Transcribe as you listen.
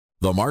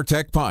The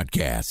Martech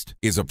Podcast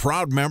is a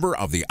proud member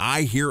of the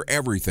I Hear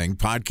Everything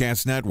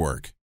Podcast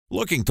Network.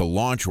 Looking to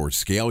launch or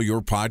scale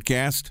your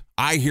podcast?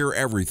 I Hear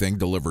Everything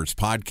delivers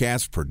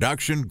podcast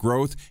production,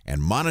 growth,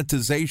 and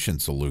monetization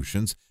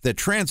solutions that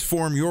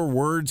transform your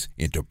words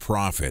into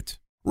profit.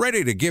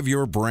 Ready to give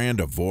your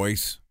brand a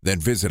voice? Then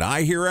visit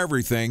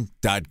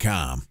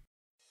iheareverything.com.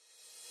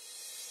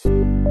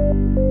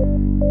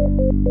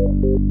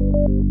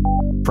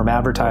 From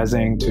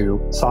advertising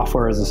to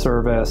software as a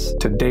service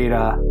to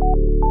data.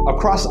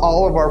 Across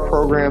all of our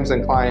programs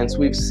and clients,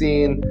 we've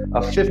seen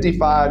a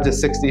 55 to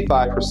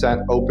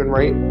 65% open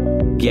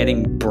rate.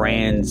 Getting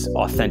brands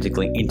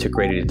authentically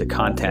integrated into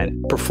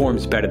content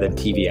performs better than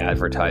TV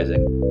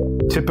advertising.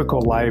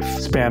 Typical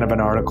lifespan of an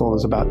article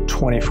is about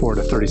 24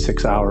 to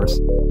 36 hours.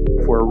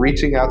 If we're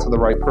reaching out to the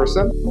right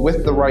person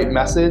with the right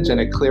message and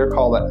a clear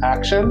call to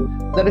action,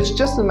 then it's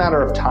just a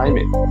matter of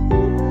timing.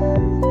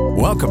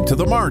 Welcome to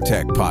the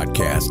Martech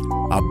Podcast,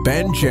 a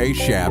Ben J.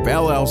 Shap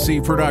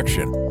LLC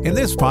production. In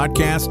this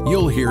podcast,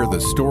 you'll hear the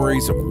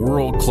stories of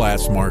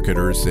world-class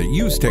marketers that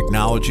use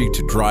technology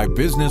to drive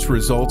business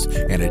results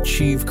and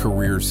achieve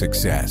career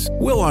success.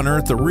 We'll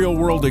unearth the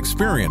real-world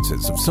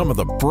experiences of some of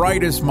the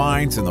brightest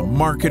minds in the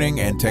marketing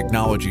and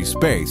technology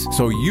space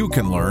so you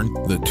can learn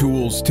the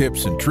tools,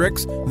 tips, and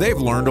tricks they've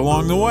learned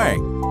along the way.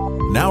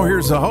 Now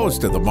here's the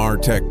host of the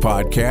Martech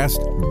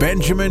Podcast,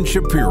 Benjamin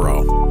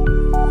Shapiro.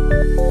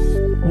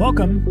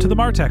 Welcome to the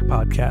Martech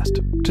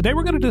Podcast. Today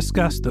we're going to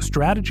discuss the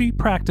strategy,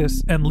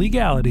 practice, and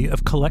legality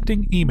of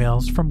collecting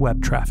emails from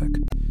web traffic.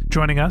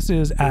 Joining us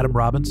is Adam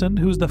Robinson,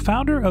 who's the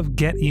founder of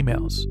Get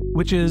Emails,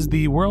 which is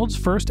the world's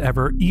first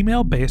ever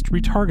email-based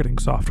retargeting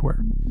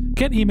software.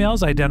 Get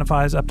Emails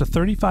identifies up to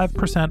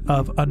 35%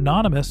 of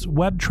anonymous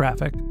web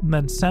traffic and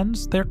then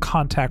sends their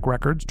contact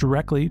records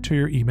directly to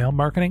your email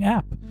marketing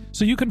app,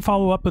 so you can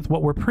follow up with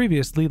what were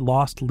previously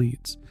lost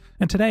leads.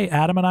 And today,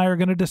 Adam and I are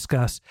going to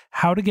discuss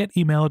how to get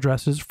email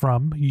addresses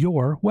from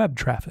your web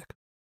traffic.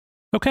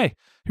 Okay,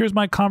 here's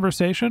my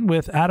conversation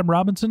with Adam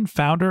Robinson,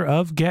 founder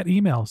of Get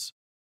Emails.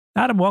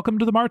 Adam, welcome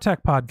to the Martech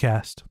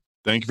Podcast.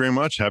 Thank you very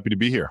much. Happy to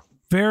be here.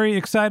 Very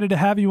excited to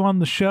have you on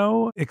the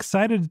show.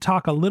 Excited to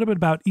talk a little bit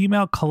about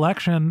email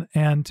collection.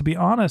 And to be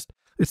honest,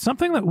 it's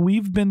something that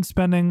we've been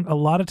spending a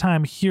lot of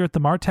time here at the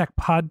Martech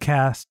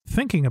Podcast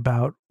thinking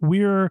about.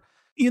 We're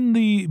in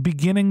the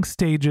beginning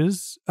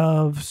stages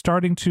of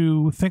starting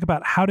to think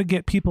about how to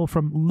get people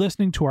from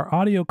listening to our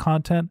audio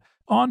content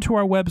onto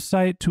our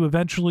website to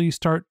eventually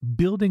start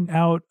building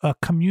out a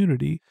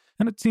community.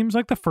 And it seems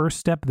like the first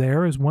step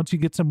there is once you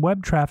get some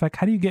web traffic,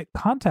 how do you get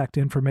contact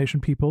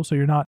information people so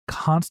you're not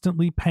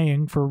constantly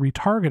paying for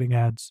retargeting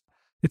ads?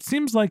 It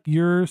seems like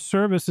your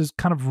service is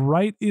kind of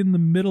right in the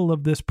middle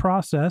of this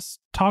process.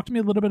 Talk to me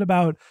a little bit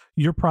about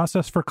your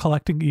process for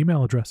collecting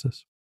email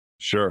addresses.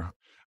 Sure.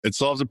 It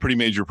solves a pretty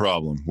major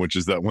problem, which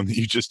is that one that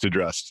you just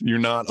addressed. You're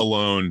not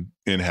alone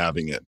in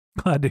having it.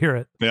 Glad to hear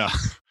it. Yeah.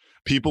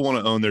 People want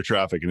to own their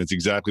traffic, and it's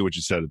exactly what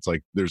you said. It's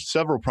like there's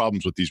several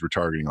problems with these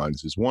retargeting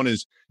audiences. One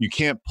is you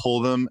can't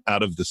pull them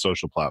out of the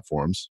social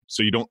platforms,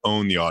 so you don't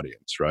own the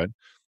audience, right?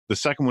 The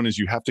second one is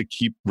you have to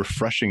keep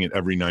refreshing it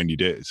every 90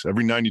 days.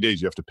 Every 90 days,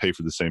 you have to pay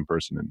for the same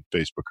person in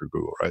Facebook or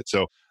Google, right?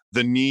 So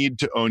the need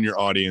to own your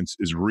audience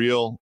is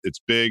real, it's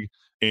big,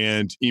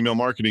 and email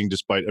marketing,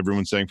 despite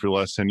everyone saying for the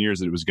last 10 years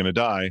that it was going to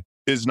die,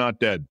 is not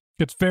dead.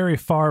 It's very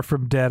far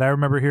from dead. I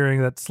remember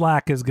hearing that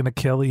Slack is going to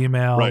kill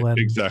email, right, and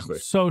exactly.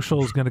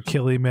 Social is going to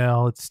kill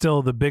email. It's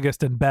still the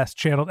biggest and best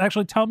channel.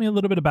 Actually, tell me a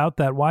little bit about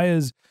that. Why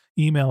is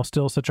email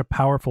still such a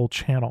powerful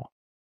channel?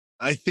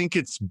 I think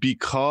it's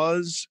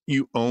because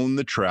you own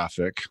the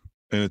traffic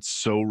and it's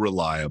so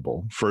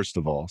reliable, first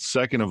of all.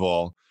 Second of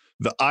all,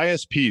 the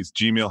ISPs,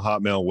 Gmail,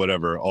 Hotmail,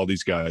 whatever, all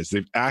these guys,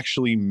 they've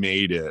actually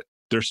made it.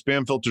 Their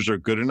spam filters are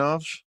good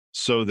enough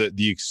so that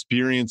the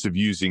experience of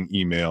using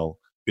email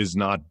is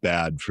not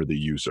bad for the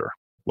user.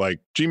 Like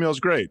Gmail's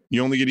great.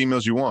 You only get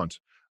emails you want.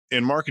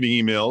 And marketing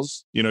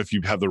emails, if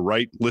you have the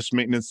right list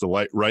maintenance,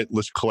 the right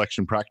list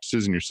collection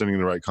practices, and you're sending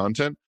the right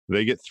content,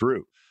 they get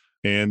through.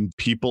 And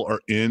people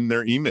are in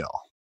their email.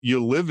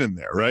 You live in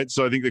there, right?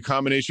 So I think the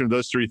combination of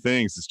those three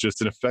things is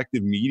just an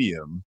effective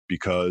medium,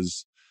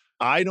 because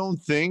I don't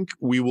think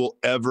we will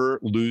ever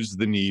lose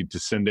the need to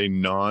send a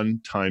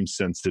non-time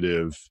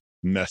sensitive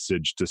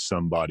message to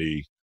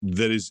somebody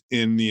that is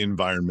in the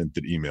environment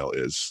that email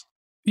is.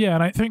 Yeah,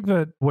 and I think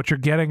that what you're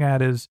getting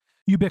at is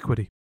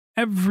ubiquity.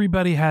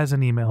 Everybody has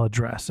an email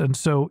address. And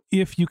so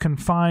if you can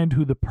find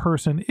who the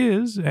person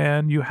is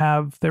and you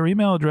have their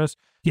email address,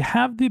 you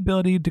have the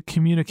ability to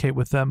communicate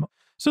with them.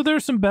 So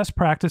there's some best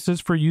practices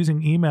for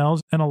using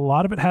emails, and a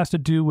lot of it has to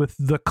do with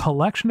the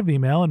collection of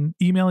email and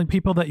emailing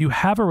people that you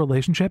have a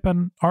relationship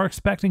and are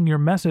expecting your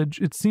message.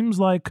 It seems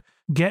like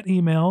Get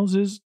Emails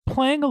is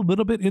playing a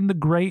little bit in the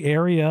gray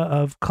area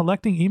of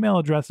collecting email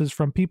addresses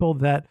from people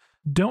that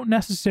don't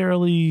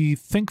necessarily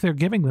think they're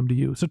giving them to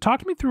you. So talk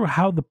to me through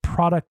how the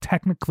product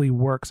technically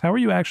works. How are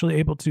you actually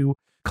able to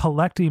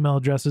collect email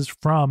addresses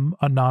from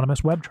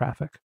anonymous web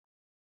traffic?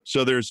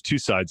 So there's two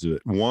sides of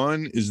it.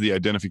 One is the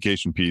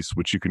identification piece,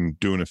 which you can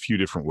do in a few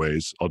different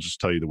ways. I'll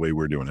just tell you the way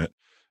we're doing it.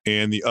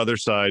 And the other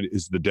side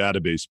is the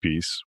database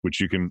piece,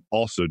 which you can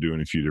also do in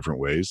a few different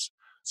ways.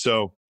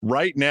 So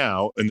right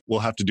now, and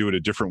we'll have to do it a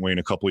different way in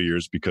a couple of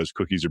years because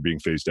cookies are being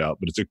phased out,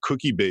 but it's a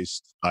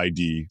cookie-based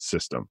ID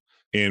system.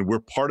 And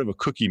we're part of a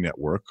cookie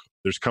network.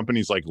 There's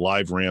companies like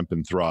LiveRamp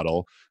and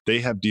Throttle.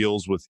 They have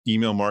deals with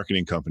email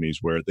marketing companies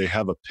where they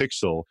have a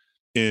pixel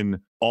in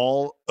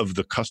all of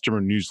the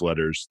customer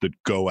newsletters that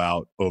go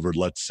out over,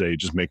 let's say,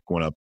 just make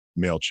one up,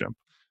 MailChimp.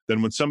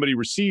 Then when somebody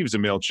receives a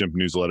MailChimp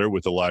newsletter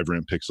with a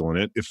LiveRamp pixel in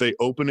it, if they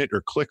open it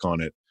or click on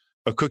it,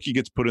 a cookie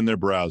gets put in their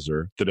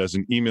browser that has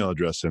an email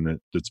address in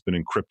it that's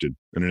been encrypted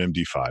in an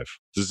MD5.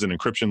 This is an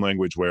encryption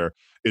language where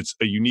it's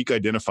a unique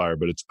identifier,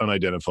 but it's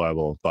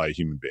unidentifiable by a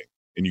human being,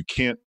 and you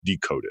can't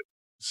decode it.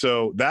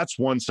 So that's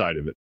one side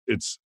of it.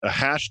 It's a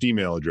hashed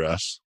email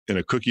address in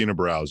a cookie in a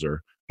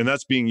browser, and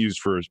that's being used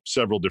for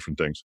several different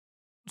things.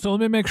 So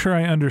let me make sure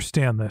I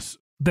understand this.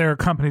 There are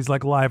companies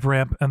like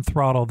LiveRamp and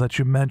Throttle that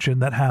you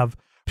mentioned that have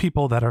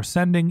people that are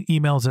sending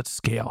emails at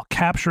scale,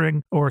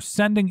 capturing or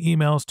sending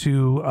emails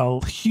to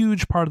a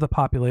huge part of the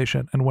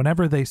population. And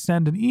whenever they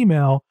send an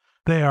email,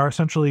 they are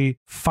essentially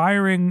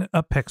firing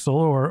a pixel,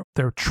 or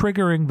they're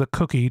triggering the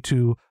cookie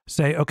to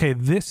say, okay,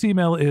 this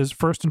email is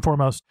first and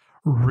foremost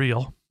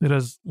real. It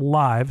is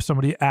live.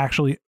 Somebody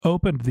actually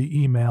opened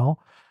the email.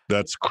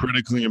 That's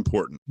critically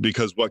important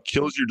because what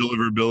kills your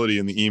deliverability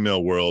in the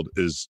email world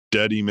is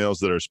dead emails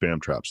that are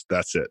spam traps.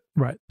 That's it.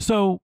 Right.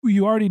 So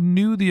you already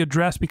knew the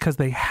address because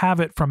they have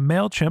it from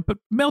MailChimp, but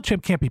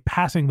MailChimp can't be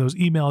passing those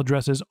email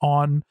addresses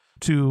on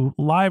to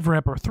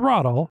LiveRamp or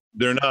Throttle.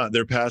 They're not.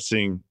 They're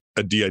passing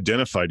a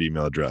de-identified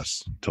email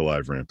address to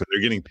LiveRamp, but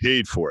they're getting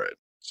paid for it.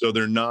 So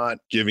they're not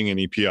giving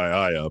any PII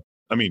up.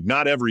 I mean,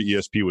 not every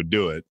ESP would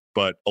do it,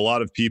 but a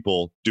lot of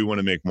people do want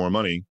to make more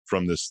money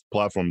from this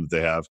platform that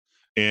they have.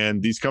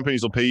 And these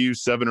companies will pay you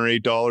 $7 or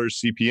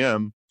 $8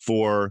 CPM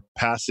for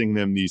passing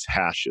them these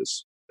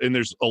hashes. And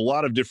there's a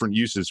lot of different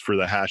uses for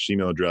the hash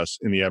email address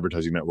in the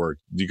advertising network.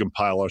 You can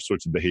pile all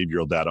sorts of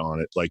behavioral data on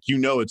it. Like,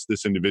 it's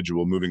this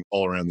individual moving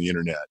all around the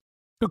internet.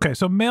 Okay,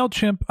 so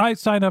MailChimp, I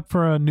sign up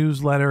for a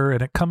newsletter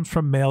and it comes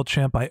from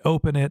MailChimp. I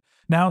open it.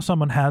 Now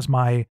someone has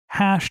my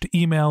hashed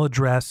email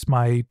address.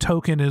 My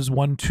token is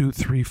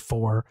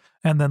 1234.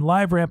 And then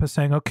LiveRamp is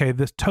saying, okay,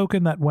 this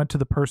token that went to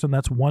the person,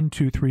 that's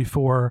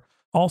 1234,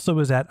 also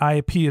is at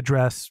IP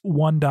address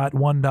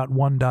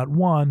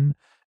 1.1.1.1.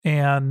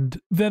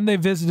 And then they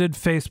visited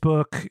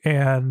Facebook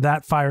and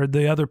that fired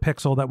the other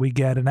pixel that we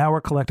get. And now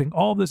we're collecting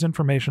all this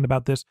information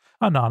about this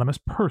anonymous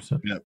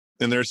person. Yeah.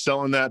 And they're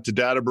selling that to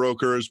data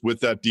brokers with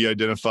that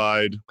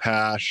de-identified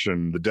hash.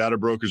 And the data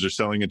brokers are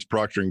selling it to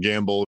Procter &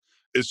 Gamble.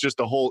 It's just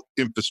a whole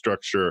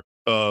infrastructure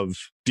of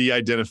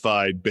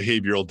de-identified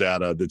behavioral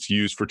data that's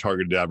used for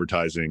targeted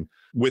advertising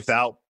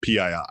without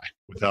PII,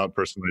 without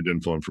personal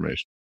identifiable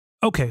information.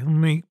 Okay, let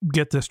me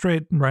get this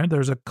straight, right?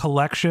 There's a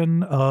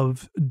collection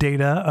of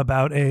data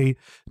about a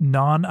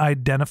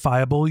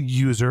non-identifiable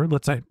user.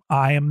 Let's say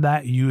I am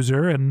that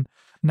user, and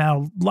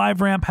now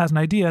LiveRamp has an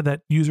idea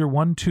that user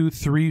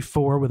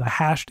 1234 with a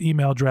hashed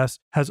email address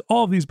has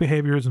all of these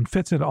behaviors and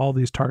fits into all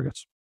these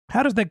targets.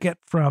 How does that get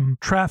from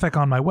traffic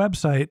on my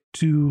website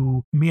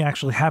to me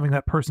actually having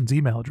that person's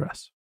email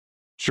address?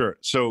 Sure.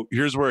 So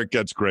here's where it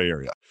gets gray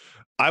area.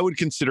 I would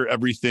consider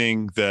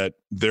everything that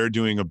they're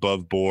doing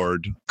above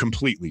board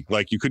completely.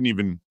 Like, you couldn't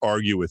even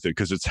argue with it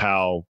because it's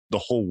how the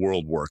whole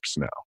world works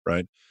now,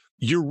 right?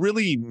 You're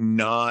really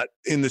not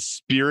in the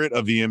spirit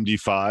of the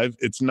MD5.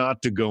 It's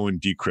not to go and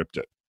decrypt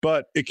it,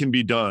 but it can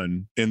be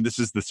done. And this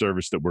is the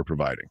service that we're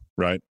providing,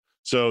 right?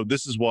 So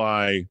this is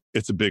why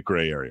it's a bit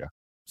gray area.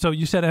 So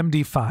you said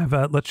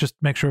MD5. Let's just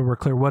make sure we're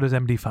clear. What is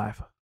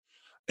MD5?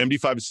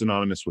 MD5 is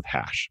synonymous with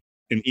hash.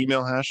 An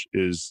email hash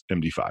is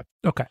MD5.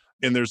 Okay.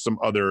 And there's some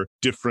other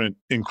different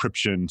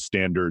encryption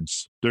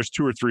standards. There's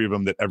 2 or 3 of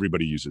them that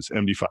everybody uses.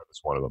 MD5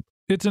 is one of them.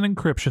 It's an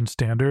encryption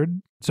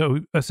standard. So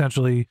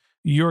essentially,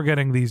 you're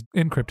getting these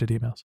encrypted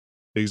emails.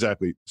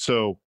 Exactly.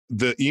 So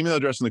the email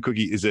address in the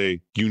cookie is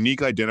a unique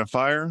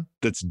identifier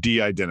that's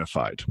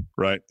de-identified,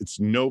 right?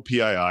 It's no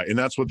PII. And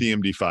that's what the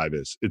MD5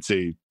 is. It's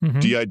a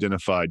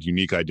de-identified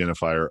unique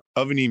identifier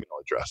of an email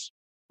address.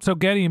 So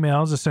Get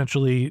Emails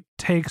essentially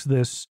takes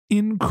this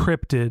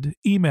encrypted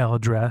email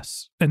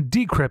address and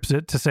decrypts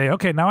it to say,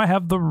 okay, now I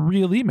have the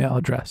real email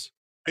address.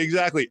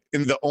 Exactly.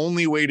 And the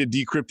only way to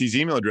decrypt these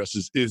email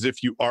addresses is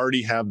if you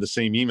already have the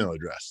same email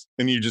address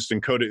and you just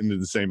encode it into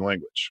the same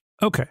language.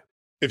 Okay.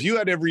 If you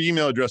had every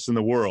email address in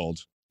the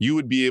world, you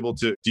would be able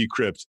to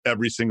decrypt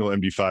every single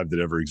MD5 that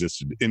ever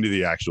existed into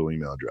the actual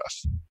email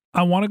address.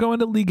 I want to go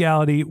into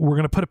legality. We're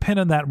going to put a pin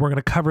in that. We're going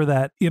to cover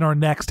that in our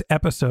next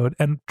episode.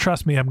 And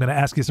trust me, I'm going to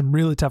ask you some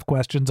really tough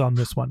questions on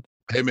this one.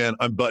 Hey, man,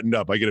 I'm buttoned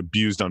up. I get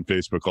abused on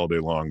Facebook all day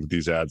long with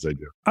these ads I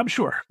do. I'm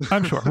sure.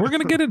 We're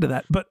going to get into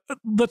that. But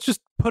let's just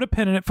put a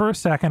pin in it for a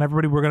second.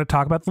 Everybody, we're going to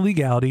talk about the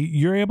legality.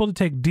 You're able to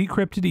take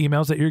decrypted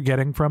emails that you're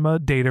getting from a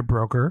data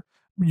broker.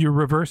 You're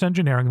reverse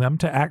engineering them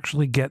to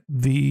actually get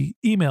the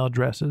email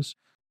addresses.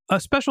 A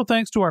special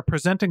thanks to our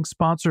presenting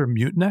sponsor,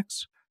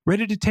 Mutinex.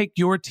 Ready to take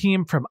your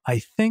team from I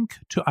think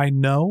to I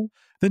know?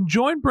 Then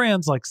join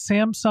brands like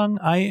Samsung,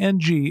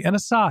 ING, and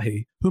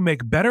Asahi who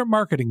make better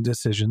marketing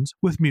decisions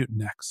with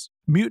Mutinex.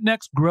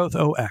 Mutinex Growth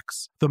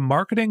OX, the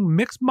marketing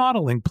mix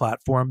modeling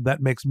platform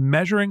that makes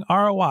measuring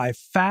ROI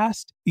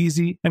fast,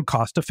 easy, and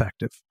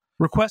cost-effective.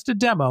 Request a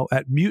demo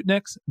at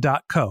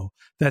mutinex.co.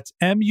 That's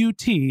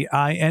MUTINEX.co.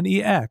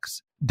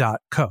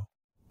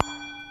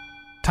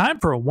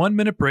 Time for a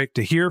 1-minute break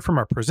to hear from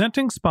our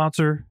presenting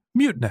sponsor,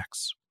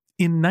 Mutinex.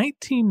 In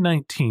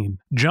 1919,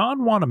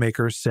 John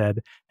Wanamaker said,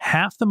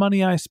 "Half the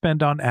money I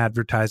spend on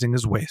advertising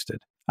is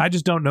wasted. I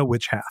just don't know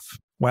which half."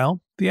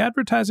 Well, the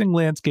advertising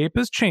landscape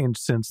has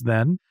changed since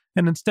then,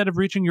 and instead of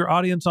reaching your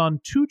audience on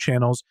 2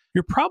 channels,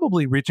 you're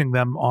probably reaching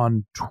them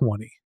on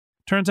 20.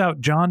 Turns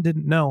out John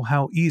didn't know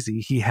how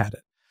easy he had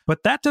it.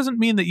 But that doesn't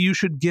mean that you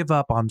should give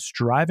up on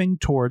striving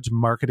towards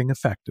marketing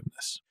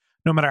effectiveness.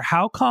 No matter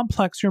how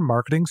complex your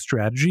marketing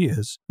strategy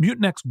is,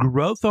 Mutinex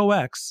Growth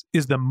OX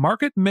is the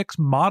market mix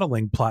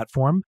modeling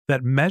platform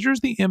that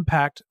measures the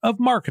impact of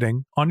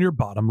marketing on your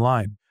bottom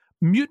line.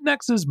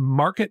 Mutinex's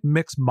market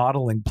mix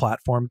modeling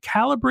platform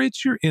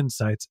calibrates your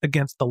insights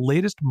against the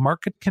latest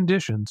market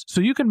conditions so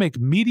you can make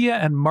media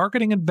and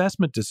marketing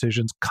investment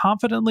decisions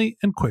confidently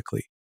and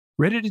quickly.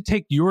 Ready to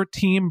take your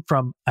team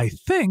from I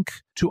think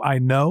to I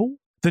know?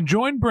 Then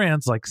join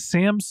brands like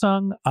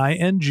Samsung,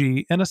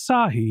 ING, and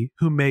Asahi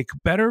who make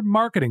better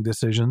marketing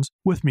decisions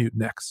with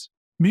Mutinex.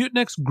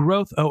 Mutinex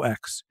Growth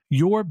OX.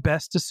 Your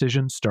best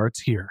decision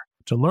starts here.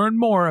 To learn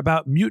more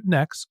about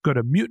Mutinex, go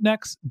to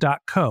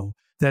mutinex.co.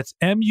 That's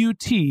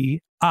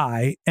MUTINEX.co.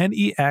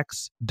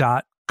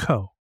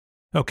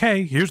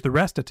 Okay, here's the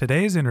rest of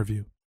today's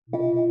interview.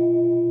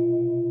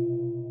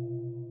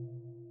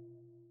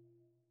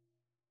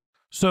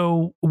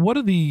 So what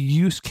are the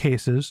use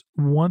cases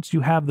once you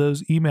have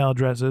those email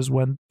addresses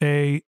when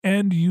a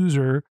end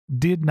user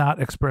did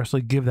not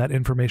expressly give that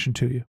information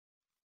to you?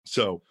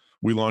 So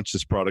we launched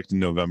this product in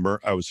November.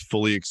 I was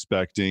fully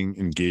expecting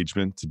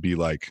engagement to be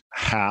like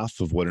half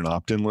of what an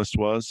opt-in list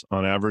was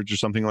on average or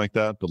something like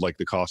that. But like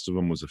the cost of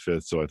them was a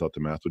fifth. So I thought the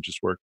math would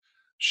just work.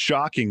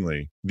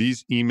 Shockingly,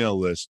 these email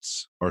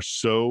lists are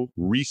so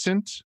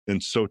recent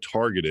and so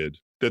targeted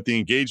that the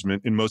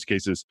engagement in most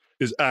cases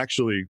is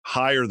actually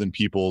higher than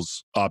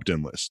people's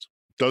opt-in list.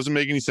 Doesn't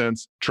make any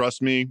sense.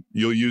 Trust me,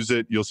 you'll use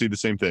it. You'll see the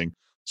same thing.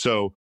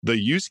 So the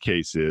use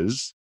case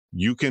is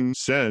you can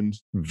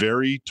send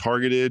very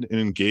targeted and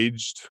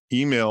engaged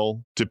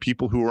email to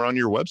people who are on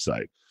your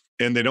website.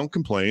 And they don't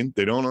complain.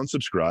 They don't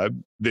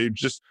unsubscribe. They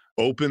just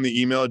open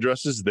the email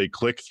addresses. They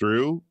click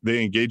through.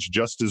 They engage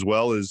just as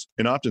well as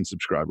an opt-in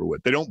subscriber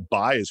would. They don't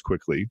buy as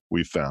quickly,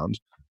 we've found.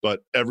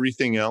 But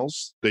everything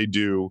else, they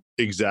do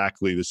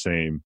exactly the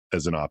same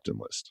as an opt-in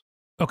list.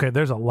 Okay,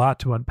 there's a lot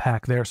to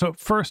unpack there. So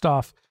first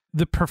off,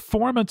 the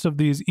performance of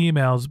these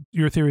emails,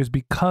 your theory is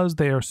because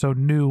they are so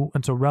new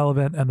and so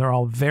relevant and they're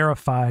all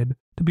verified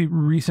to be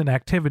recent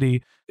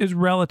activity, is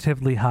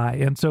relatively high.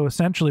 And so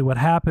essentially what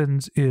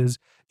happens is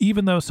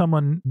even though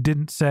someone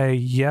didn't say,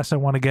 yes, I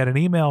want to get an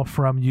email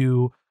from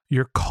you,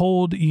 you're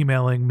cold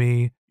emailing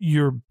me,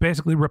 you're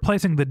basically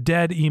replacing the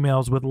dead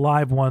emails with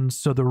live ones,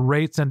 so the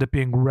rates end up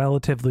being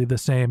relatively the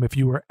same if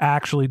you were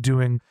actually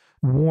doing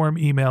warm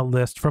email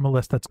list from a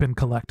list that's been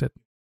collected.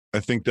 I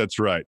think that's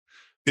right.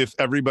 If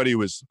everybody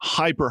was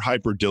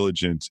hyper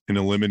diligent in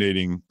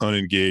eliminating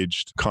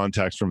unengaged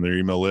contacts from their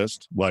email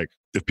list, like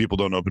if people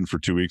don't open for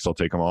 2 weeks, I'll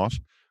take them off,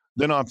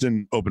 then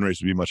opt-in open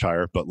rates would be much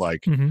higher. But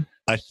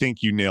I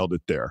think you nailed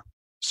it there.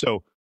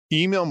 So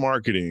email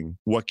marketing,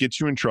 what gets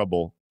you in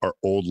trouble are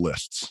old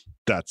lists.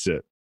 That's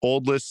it.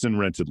 Old lists and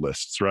rented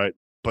lists, right?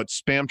 But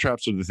spam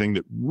traps are the thing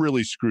that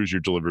really screws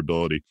your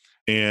deliverability.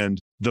 And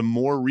the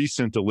more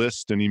recent a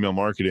list in email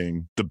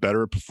marketing, the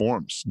better it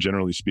performs,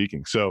 generally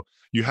speaking. So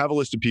you have a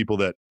list of people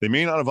that they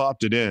may not have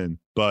opted in,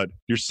 but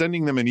you're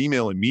sending them an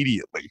email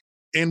immediately.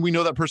 And we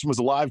know that person was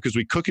alive because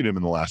we cookied him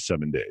in the last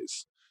 7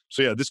 days.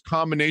 So yeah, this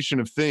combination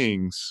of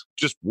things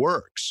just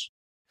works.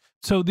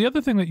 So the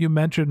other thing that you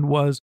mentioned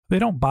was they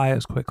don't buy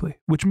as quickly,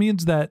 which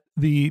means that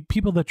the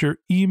people that you're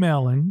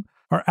emailing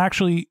are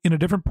actually in a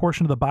different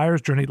portion of the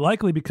buyer's journey,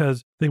 likely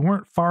because they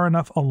weren't far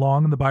enough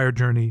along in the buyer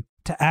journey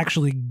to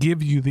actually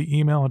give you the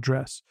email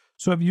address.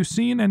 So have you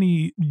seen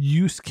any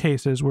use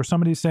cases where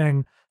somebody's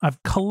saying,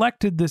 I've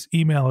collected this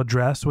email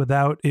address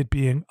without it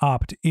being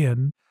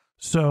opt-in,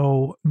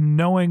 so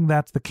knowing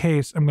that's the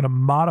case, I'm going to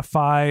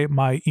modify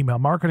my email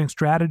marketing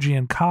strategy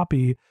and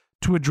copy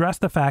to address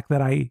the fact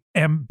that I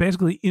am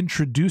basically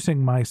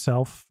introducing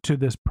myself to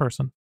this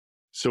person?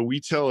 So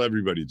we tell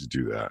everybody to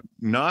do that,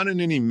 not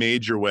in any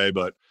major way,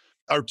 but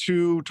our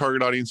 2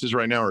 target audiences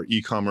right now are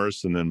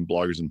e-commerce and then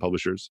bloggers and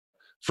publishers.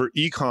 For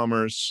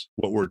e-commerce,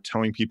 what we're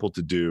telling people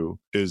to do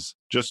is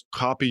just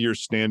copy your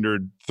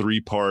standard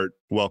 3-part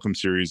welcome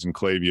series in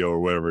Klaviyo or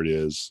whatever it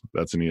is.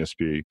 That's an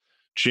ESP.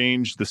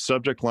 Change the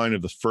subject line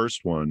of the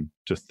first one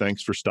to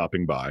thanks for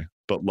stopping by,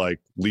 but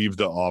leave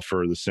the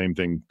offer, the same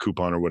thing,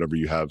 coupon or whatever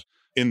you have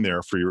in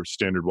there for your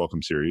standard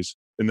welcome series.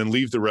 and then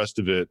leave the rest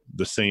of it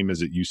the same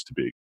as it used to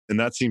be. And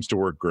that seems to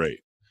work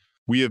great.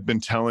 We have been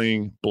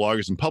telling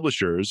bloggers and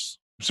publishers,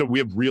 so we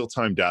have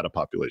real-time data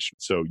population.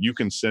 So you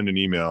can send an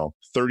email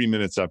 30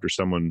 minutes after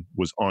someone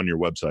was on your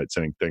website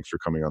saying, thanks for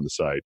coming on the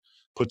site.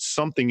 Put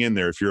something in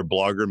there. If you're a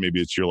blogger,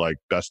 maybe it's your like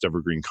best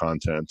evergreen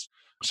content,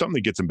 something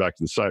that gets them back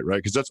to the site, right?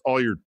 Because that's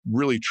all you're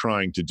really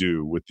trying to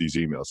do with these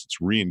emails. It's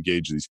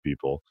re-engage these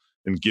people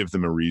and give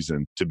them a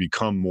reason to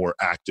become more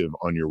active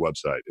on your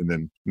website. And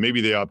then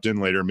maybe they opt in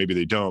later, maybe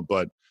they don't,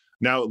 but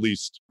now at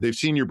least they've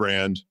seen your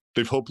brand,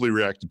 they've hopefully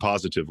reacted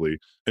positively,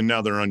 and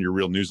now they're on your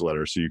real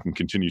newsletter, so you can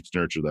continue to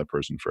nurture that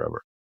person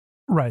forever.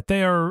 Right.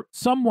 They are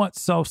somewhat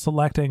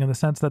self-selecting in the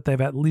sense that they've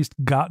at least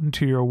gotten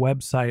to your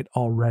website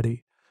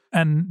already.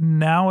 And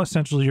now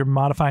essentially you're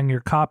modifying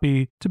your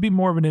copy to be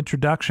more of an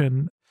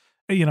introduction.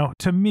 You know,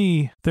 to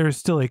me, there's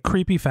still a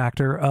creepy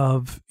factor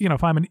of, you know,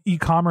 if I'm an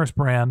e-commerce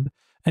brand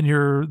and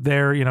you're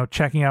there, you know,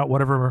 checking out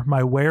whatever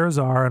my wares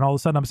are, and all of a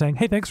sudden I'm saying,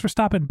 hey, thanks for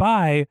stopping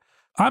by.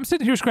 I'm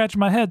sitting here scratching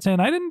my head saying,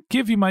 I didn't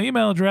give you my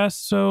email address,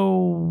 so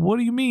what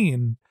do you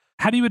mean?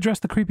 How do you address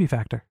the creepy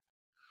factor?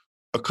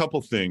 A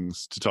couple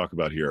things to talk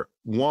about here.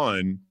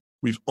 One,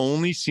 we've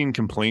only seen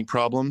complaint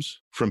problems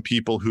from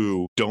people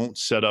who don't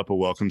set up a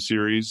welcome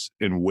series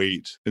and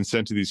wait and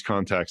send to these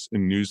contacts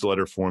in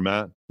newsletter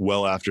format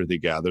well after they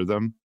gather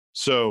them.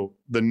 So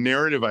the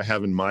narrative I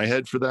have in my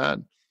head for that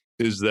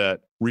is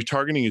that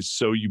retargeting is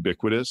so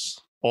ubiquitous,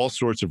 all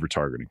sorts of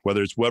retargeting,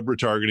 whether it's web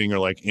retargeting or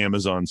like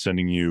Amazon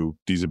sending you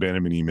these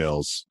abandonment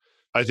emails.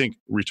 I think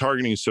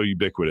retargeting is so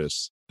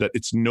ubiquitous that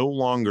it's no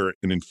longer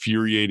an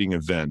infuriating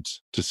event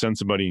to send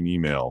somebody an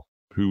email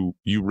who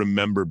you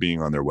remember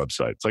being on their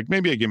website. It's like,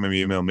 maybe I gave them an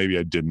email, maybe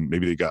I didn't,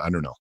 maybe they got, I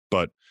don't know.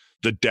 But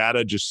the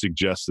data just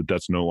suggests that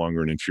that's no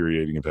longer an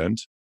infuriating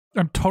event.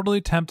 I'm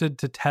totally tempted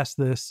to test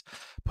this,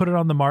 put it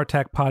on the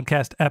Martech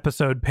podcast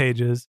episode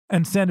pages,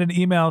 and send an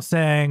email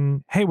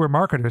saying, hey, we're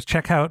marketers.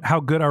 Check out how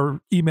good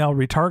our email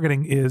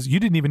retargeting is. You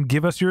didn't even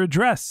give us your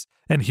address,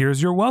 and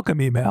here's your welcome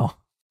email.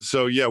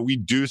 So yeah, we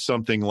do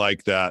something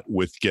like that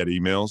with Get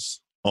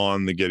Emails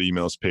on the Get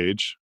Emails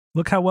page.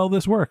 Look how well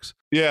this works.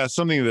 Yeah,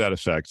 something to that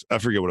effect. I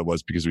forget what it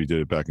was because we did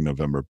it back in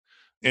November.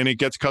 And it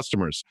gets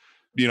customers.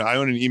 You know, I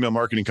own an email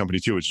marketing company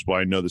too, which is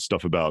why I know this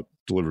stuff about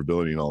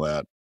deliverability and all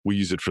that. We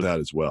use it for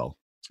that as well.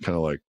 It's kind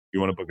of like, you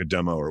want to book a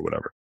demo or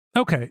whatever.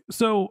 Okay.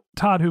 So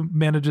Todd, who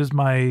manages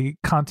my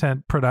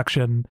content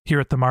production here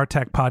at the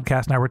Martech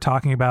podcast, and I were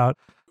talking about,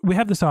 we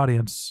have this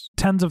audience,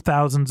 tens of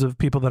thousands of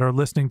people that are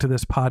listening to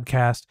this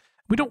podcast.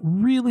 We don't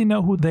really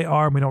know who they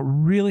are. And we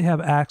don't really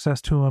have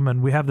access to them.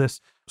 And we have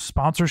this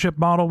sponsorship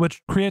model,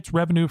 which creates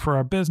revenue for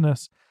our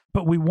business.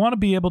 But we want to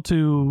be able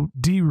to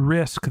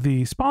de-risk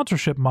the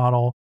sponsorship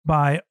model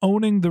by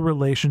owning the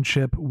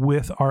relationship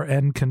with our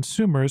end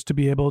consumers to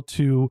be able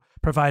to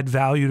provide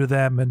value to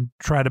them and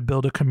try to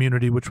build a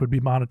community which would be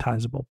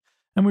monetizable.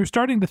 And we were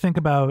starting to think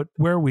about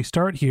where we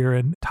start here.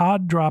 And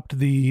Todd dropped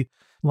the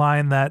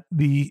line that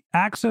the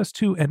access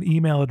to an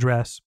email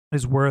address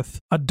is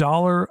worth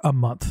 $1 a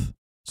month.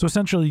 So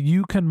essentially,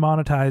 you can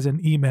monetize an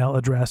email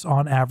address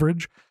on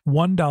average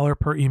 $1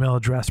 per email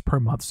address per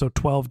month, so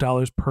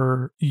 $12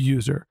 per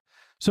user.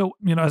 So,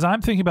 you know, as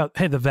I'm thinking about,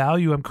 hey, the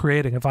value I'm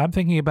creating, if I'm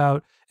thinking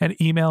about an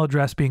email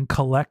address being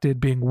collected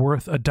being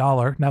worth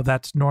 $1, now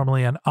that's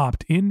normally an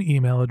opt-in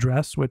email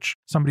address, which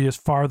somebody is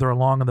farther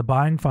along in the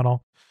buying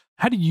funnel.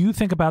 How do you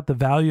think about the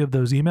value of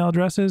those email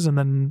addresses? And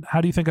then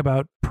how do you think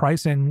about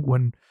pricing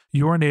when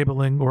you're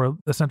enabling or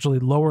essentially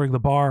lowering the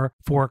bar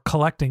for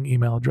collecting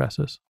email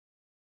addresses?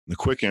 The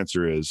quick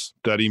answer is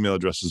that email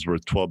address is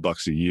worth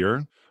 $12 a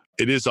year.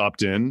 It is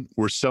opt-in.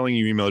 We're selling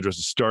you email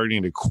addresses starting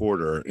at a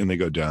quarter and they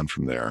go down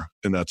from there.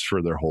 And that's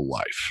for their whole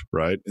life,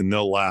 right? And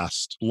they'll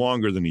last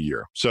longer than a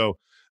year. So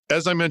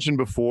as I mentioned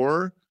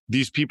before,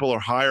 these people are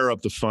higher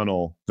up the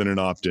funnel than an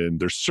opt-in.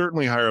 They're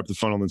certainly higher up the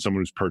funnel than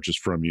someone who's purchased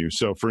from you.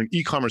 So for an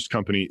e-commerce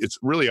company, it's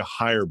really a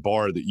higher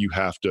bar that you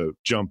have to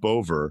jump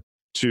over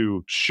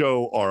to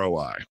show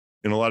ROI.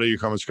 In a lot of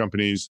e-commerce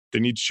companies,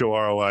 they need to show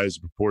ROI as a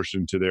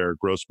proportion to their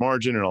gross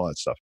margin and all that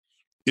stuff.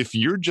 If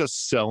you're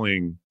just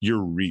selling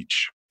your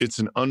reach, it's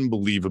an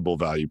unbelievable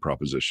value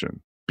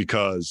proposition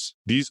because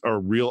these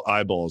are real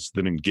eyeballs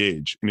that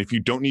engage. And if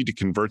you don't need to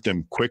convert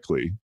them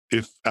quickly,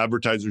 if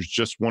advertisers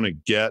just want to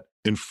get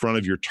in front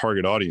of your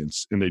target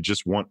audience and they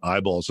just want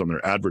eyeballs on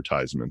their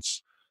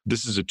advertisements,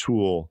 this is a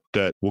tool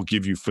that will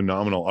give you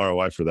phenomenal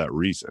ROI for that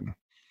reason.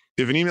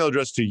 If an email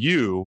address to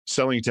you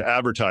selling to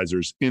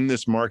advertisers in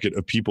this market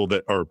of people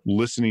that are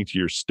listening to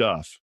your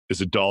stuff is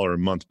 $1 a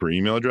month per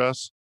email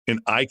address, and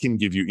I can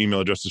give you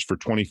email addresses for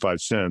 25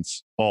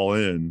 cents all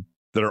in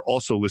that are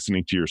also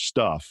listening to your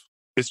stuff,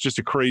 it's just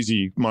a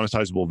crazy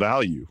monetizable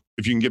value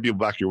if you can get people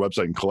back to your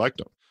website and collect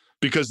them.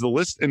 Because the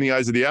list in the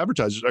eyes of the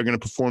advertisers are going to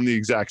perform the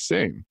exact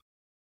same.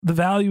 The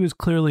value is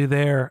clearly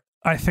there.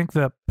 I think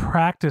the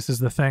practice is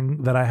the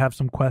thing that I have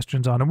some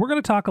questions on. And we're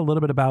going to talk a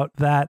little bit about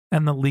that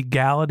and the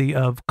legality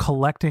of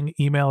collecting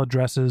email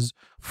addresses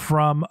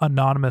from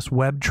anonymous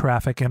web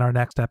traffic in our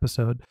next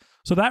episode.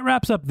 So that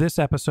wraps up this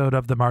episode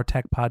of the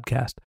Martech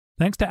podcast.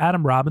 Thanks to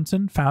Adam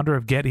Robinson, founder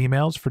of Get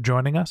Emails, for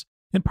joining us.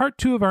 In part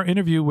 2 of our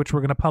interview, which we're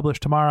going to publish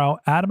tomorrow,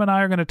 Adam and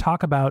I are going to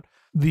talk about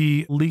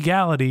the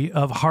legality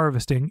of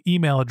harvesting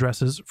email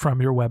addresses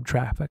from your web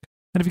traffic.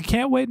 And if you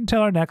can't wait until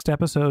our next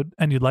episode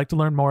and you'd like to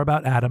learn more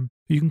about Adam,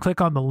 you can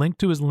click on the link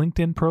to his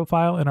LinkedIn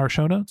profile in our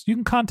show notes. You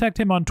can contact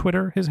him on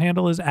Twitter. His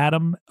handle is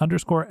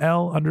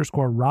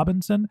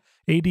Adam_L_Robinson,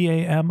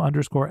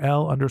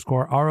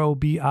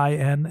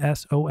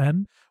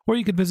 ADAM_L_ROBINSON, or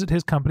you could visit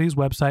his company's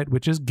website,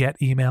 which is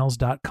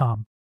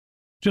getemails.com.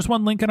 Just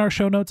one link in our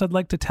show notes I'd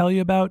like to tell you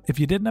about. If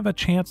you didn't have a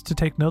chance to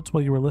take notes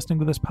while you were listening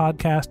to this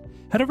podcast,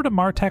 head over to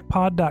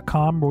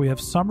martechpod.com, where we have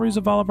summaries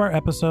of all of our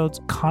episodes,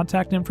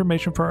 contact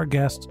information for our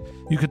guests.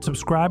 You could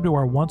subscribe to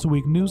our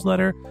once-a-week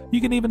newsletter. You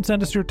can even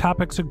send us your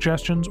topic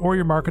suggestions or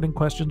your marketing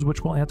questions,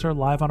 which we'll answer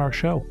live on our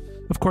show.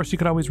 Of course, you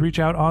could always reach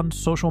out on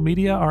social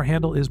media. Our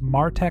handle is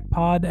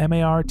martechpod,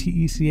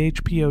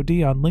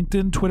 MARTECHPOD, on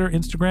LinkedIn, Twitter,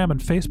 Instagram, and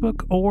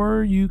Facebook.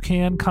 Or you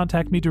can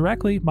contact me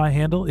directly. My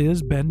handle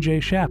is Ben J.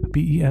 Shap,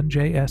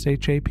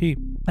 BENJSHAP.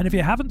 And if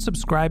you haven't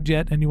subscribed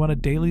yet and you want a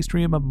daily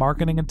stream of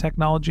marketing and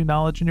technology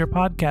knowledge in your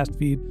podcast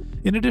feed,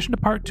 in addition to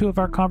part 2 of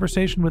our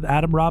conversation with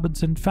Adam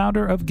Robinson,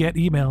 founder of Get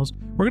Emails,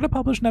 we're going to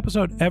publish an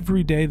episode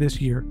every day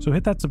this year. So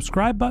hit that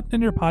subscribe button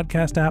in your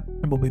podcast app,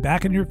 and we'll be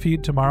back in your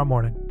feed tomorrow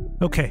morning.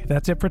 Okay,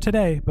 that's it for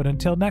today, but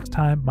until next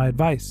time, my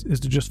advice is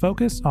to just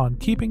focus on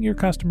keeping your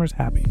customers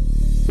happy.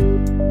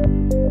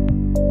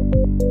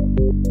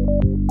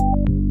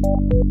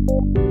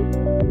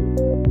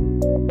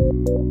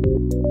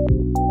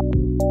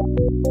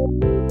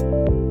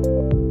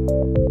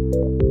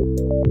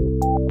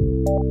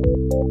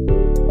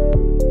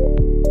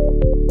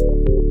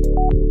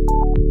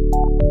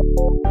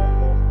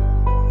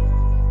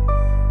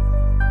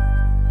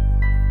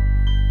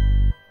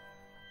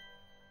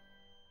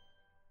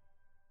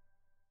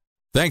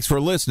 Thanks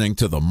for listening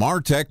to the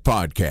Martech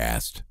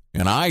Podcast,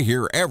 and I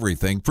Hear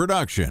Everything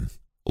production.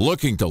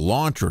 Looking to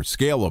launch or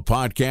scale a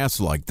podcast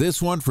like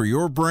this one for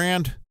your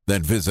brand?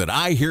 Then visit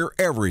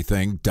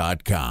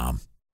iHearEverything.com.